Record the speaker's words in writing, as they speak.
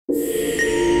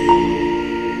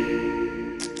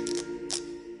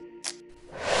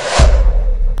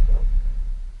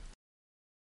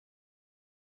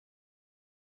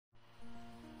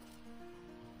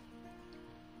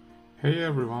Hey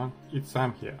everyone, it's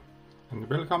Sam here and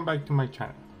welcome back to my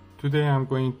channel. Today I'm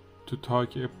going to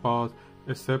talk about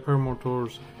stepper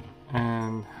motors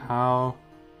and how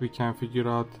we can figure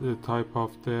out the type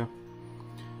of the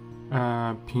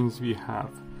pins we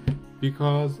have,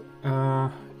 because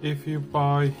if you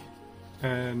buy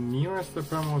a new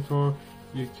stepper motor,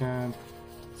 you can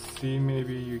see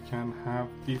maybe you can have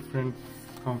different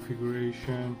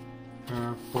configuration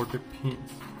for the pins.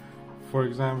 For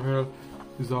example,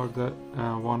 these are the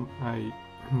one I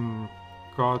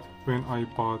got when I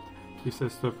bought this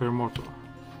stepper motor.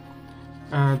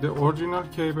 The original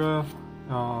cable,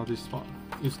 this one,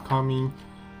 is coming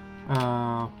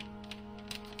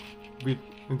with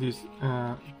this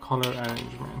color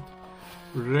arrangement: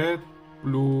 red,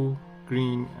 blue,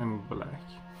 green and black,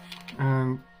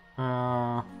 and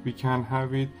we can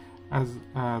have it as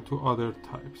two other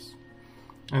types.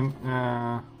 And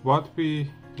what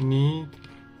we need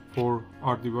for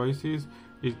our devices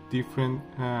is different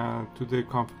to the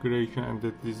configuration and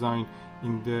the design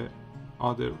in the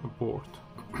other board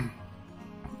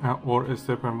or a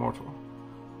stepper motor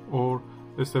or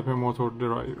a stepper motor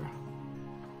driver.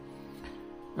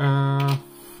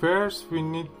 First we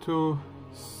need to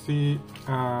see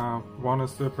one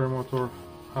stepper motor,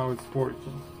 how it's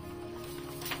working.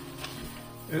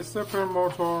 A stepper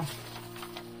motor,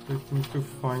 let me to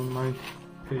find my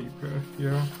paper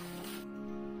here.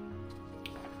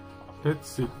 Let's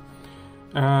see.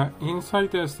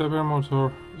 Inside the stepper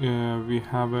motor, we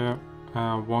have a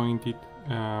winded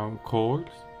coils,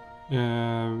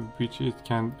 which it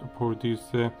can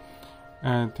produce a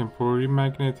temporary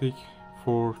magnetic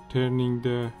for turning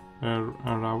the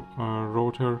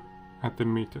rotor at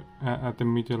the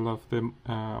middle of the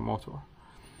motor,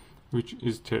 which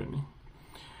is turning.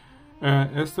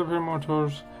 Stepper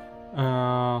motors,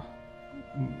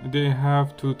 they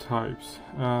have two types,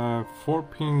 4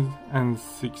 pins and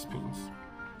 6 pins.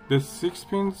 The 6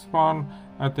 pins one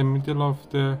at the middle of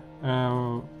the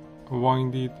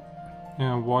winded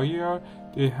wire,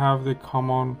 they have the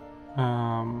common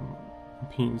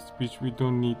pins, which we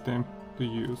don't need them to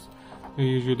use.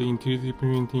 Usually in 3D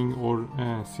printing or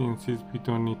CNCs, we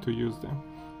don't need to use them.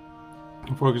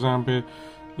 For example,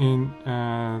 in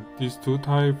these two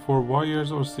type, 4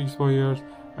 wires or 6 wires,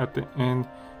 at the end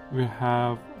we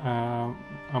have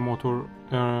a motor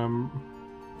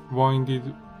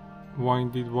winded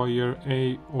wire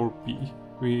A or B.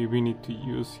 We need to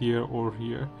use here or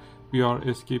here. We are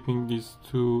escaping these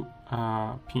two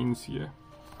pins here.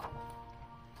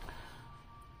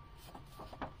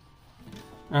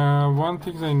 One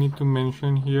thing I need to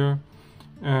mention here,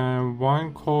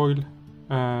 one coil,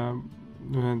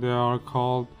 they are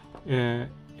called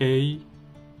A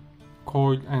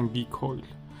coil and B coil.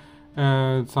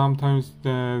 Sometimes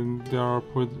they are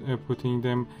putting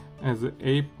them as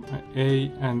A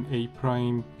and A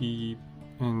prime, B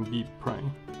and B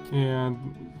prime. Yeah,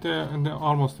 they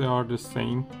almost are the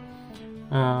same.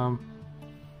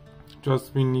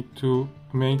 Just we need to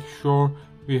make sure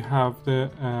we have the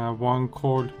one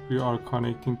coil we are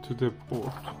connecting to the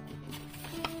board,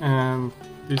 and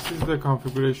this is the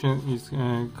configuration is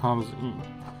comes in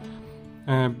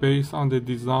based on the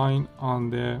design on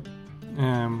the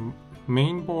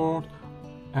main board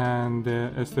and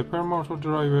the stepper motor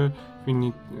driver. We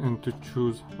need to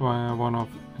choose one of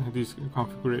this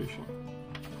configuration.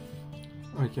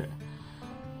 Okay,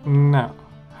 now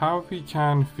how we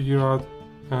can figure out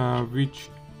which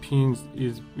pins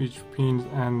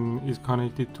and is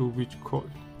connected to which coil?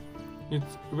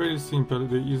 It's very simple.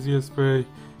 The easiest way,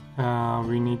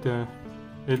 we need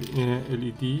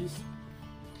LEDs,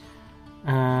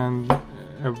 and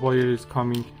a wire is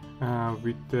coming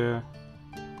with the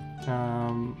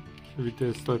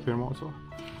stepper motor.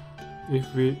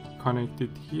 If we connect it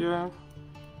here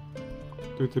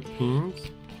to the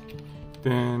pins,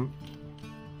 then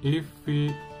if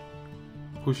we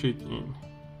push it in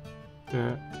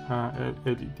the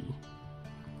LED,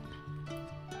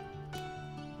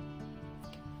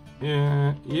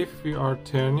 if we are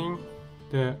turning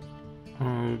the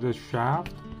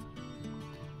shaft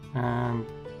and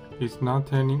it's not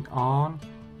turning on,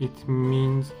 it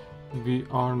means we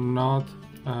are not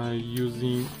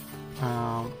using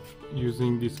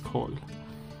this coil.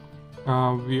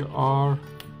 We are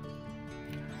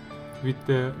with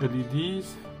the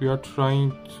LEDs, we are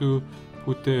trying to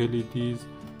put the LEDs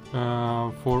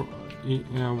for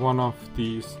one of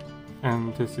these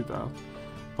and test it out.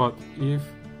 But if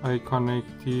I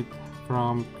connect it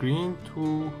from green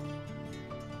to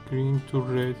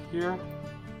red here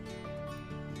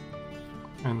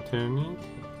and turn it,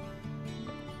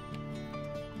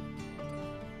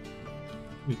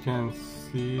 we can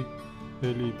see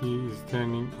LED is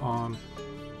turning on,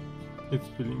 it's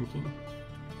blinking,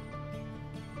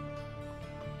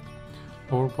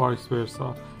 or vice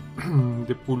versa.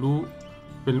 The blue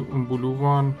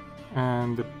one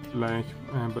and the black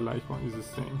one is the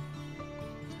same.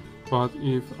 But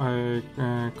if I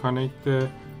connect the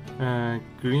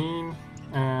green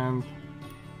and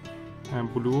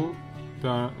blue,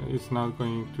 it's not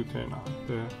going to turn on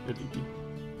the LED.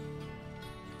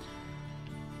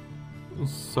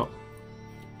 So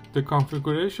the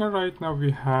configuration right now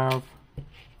we have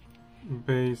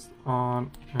based on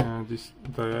this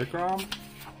diagram.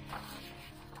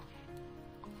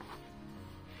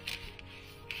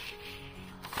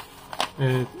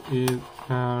 It is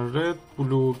red,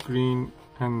 blue, green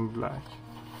and black.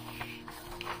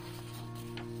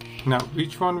 Now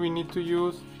which one we need to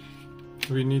use?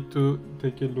 We need to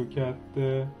take a look at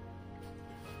the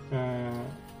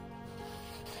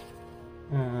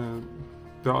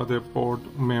other board,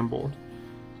 main board,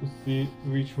 to see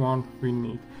which one we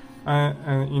need.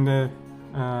 In the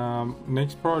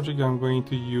next project I'm going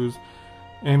to use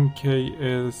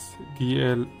MKS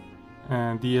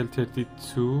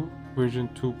DL32 version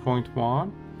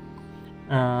 2.1,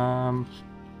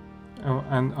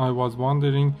 and I was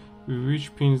wondering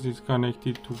which pins is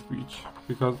connected to which,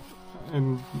 because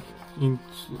in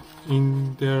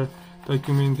their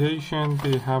documentation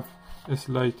they have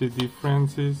slight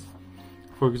differences.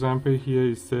 For example, here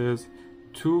it says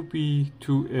 2B,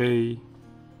 2A,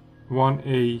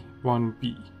 1A,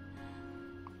 1B.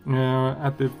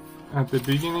 At the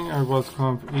beginning, it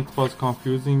was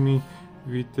confusing me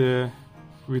with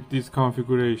this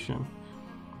configuration,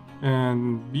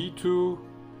 and B2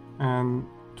 and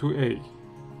 2A,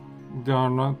 they are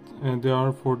not, they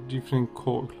are for different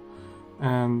coil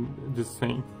and the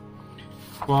same.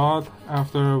 But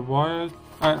after a while,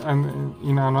 and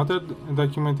in another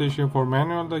documentation, for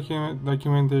manual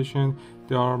documentation,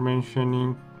 they are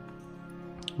mentioning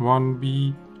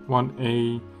 1B,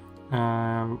 1A,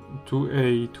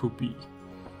 2A, 2B.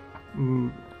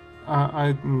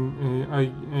 I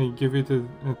give it a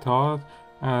thought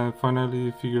and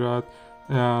finally figure out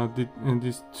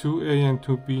this 2A and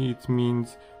 2B, it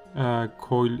means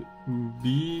coil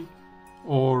B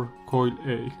or coil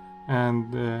A,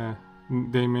 and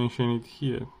they mention it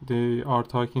here. They are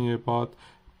talking about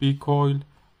B coil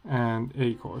and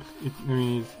A coil. It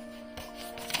means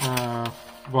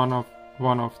one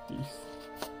of these.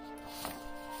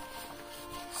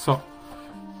 So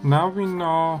now we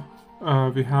know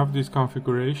we have this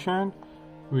configuration.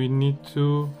 We need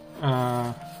to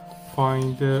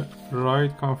find the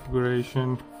right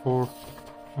configuration for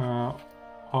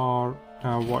our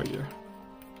wire.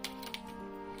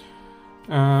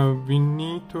 We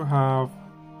need to have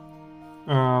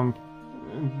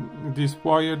this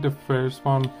wire. The first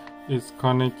one is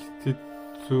connected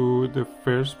to the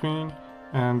first pin,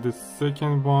 and the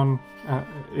second one,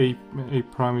 A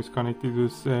prime, is connected to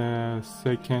the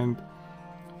second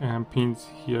pins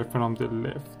here from the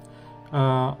left.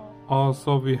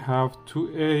 Also we have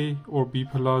 2A or B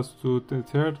plus to the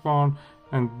third one,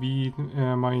 and B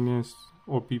minus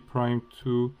or B prime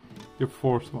to the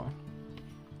fourth one.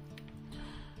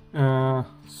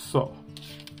 So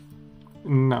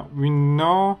now we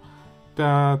know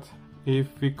that if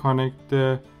we connect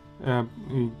the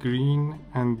green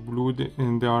and blue,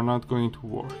 they are not going to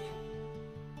work,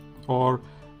 or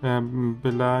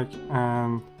black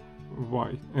and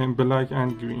white, and black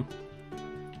and green.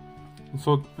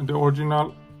 So the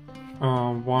original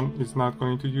one is not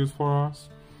going to use for us.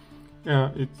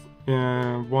 It's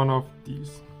one of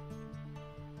these.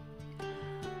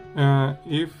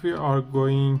 If we are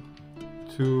going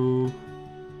to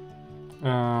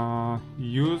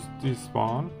use this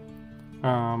one,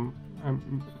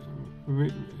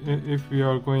 if we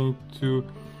are going to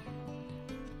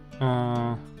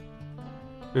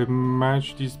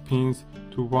match these pins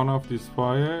to one of this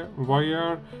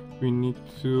wire, we need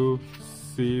to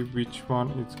see which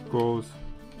one it goes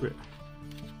where.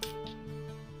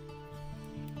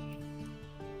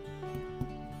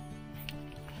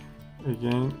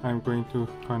 Again, I'm going to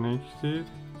connect it.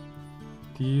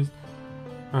 These,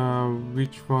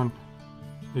 which one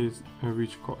is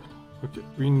which coil? Okay,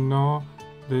 we know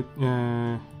that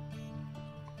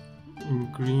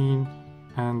in green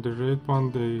and the red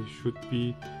one, they should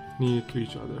be near to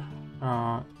each other.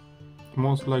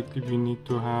 Most likely we need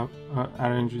to have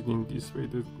arrange it in this way,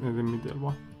 the middle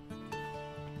one.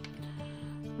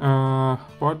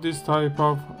 For this type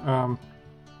of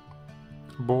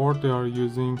board, they are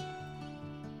using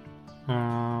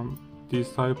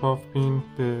this type of pin,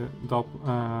 the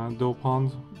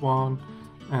dopant one,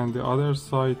 and the other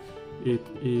side it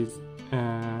is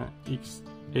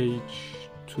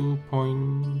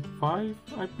XH2.5,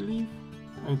 I believe.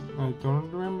 I don't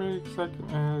remember exact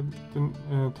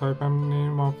the type and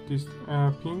name of these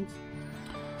pins,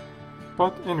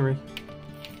 but anyway,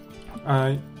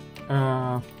 I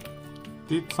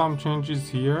did some changes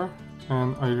here,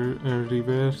 and I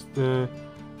reversed the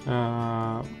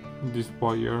this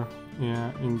wire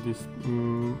in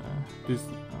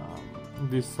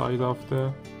this side of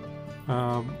the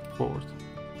board,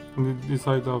 and this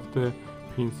side of the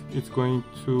pins. It's going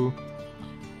to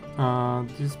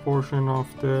this portion of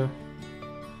the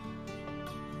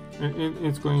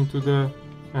it's going to the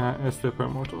stepper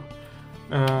motor,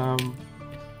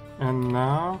 and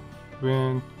now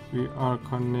when we are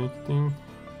connecting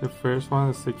the first one,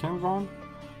 the second one,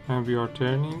 and we are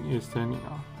turning, is turning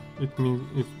on. It means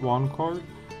it's one coil,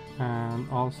 and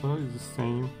also it's the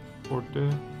same for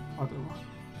the other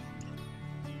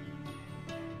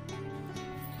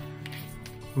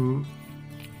one.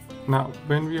 Now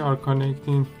when we are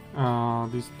connecting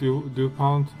these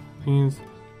DuPont pins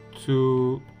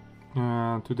to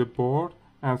the board,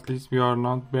 at least we are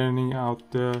not burning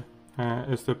out the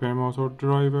stepper motor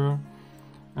driver.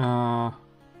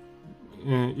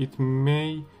 It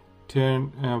may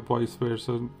turn vice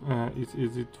versa. It's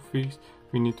easy to fix.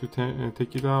 We need to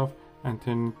take it off and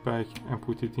turn it back and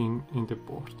put it in the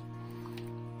board.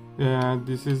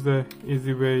 This is the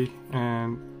easy way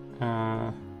and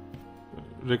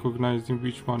recognizing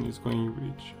which one is going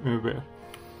where.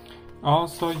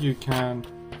 Also, you can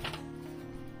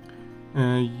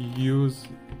use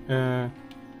a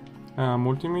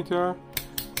multimeter,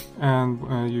 and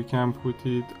you can put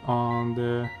it on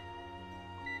the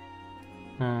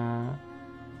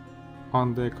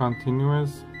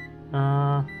continuous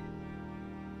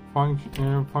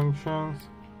functions.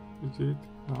 Is it?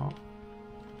 No.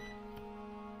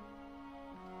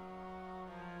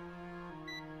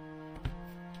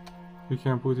 You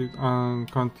can put it on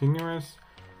continuous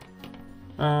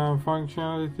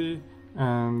functionality,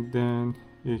 and then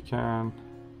you can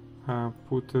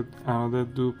put another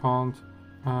DuPont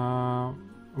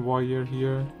wire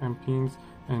here and pins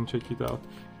and check it out.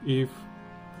 If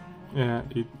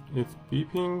it's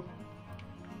beeping,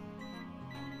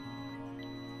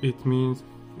 it means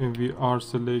we are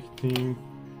selecting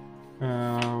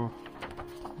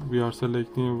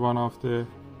one of the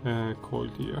coil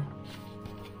here.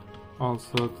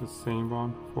 Also the same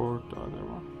one for the other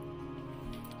one.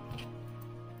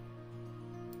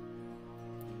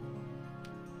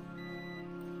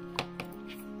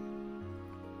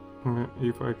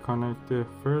 If I connect the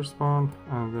first one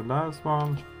and the last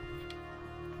one,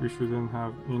 we shouldn't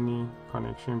have any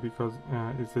connection because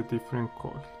it's a different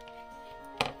coil.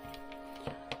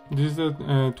 This is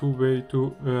a two-way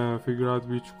to figure out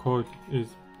which coil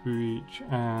is which,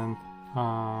 and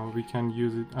we can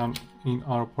use it in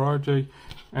our project,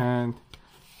 and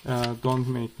don't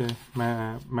make the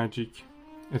magic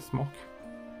smoke.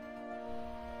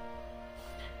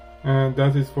 And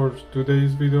that is for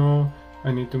today's video.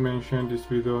 I need to mention this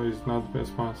video is not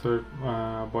sponsored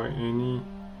by any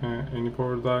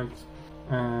products,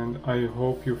 and I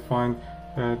hope you find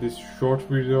this short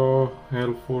video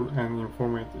helpful and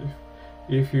informative.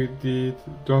 If you did,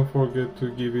 don't forget to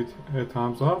give it a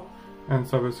thumbs up and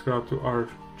subscribe to our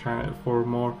channel for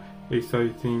more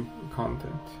exciting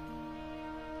content.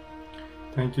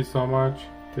 Thank you so much.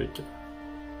 Take care.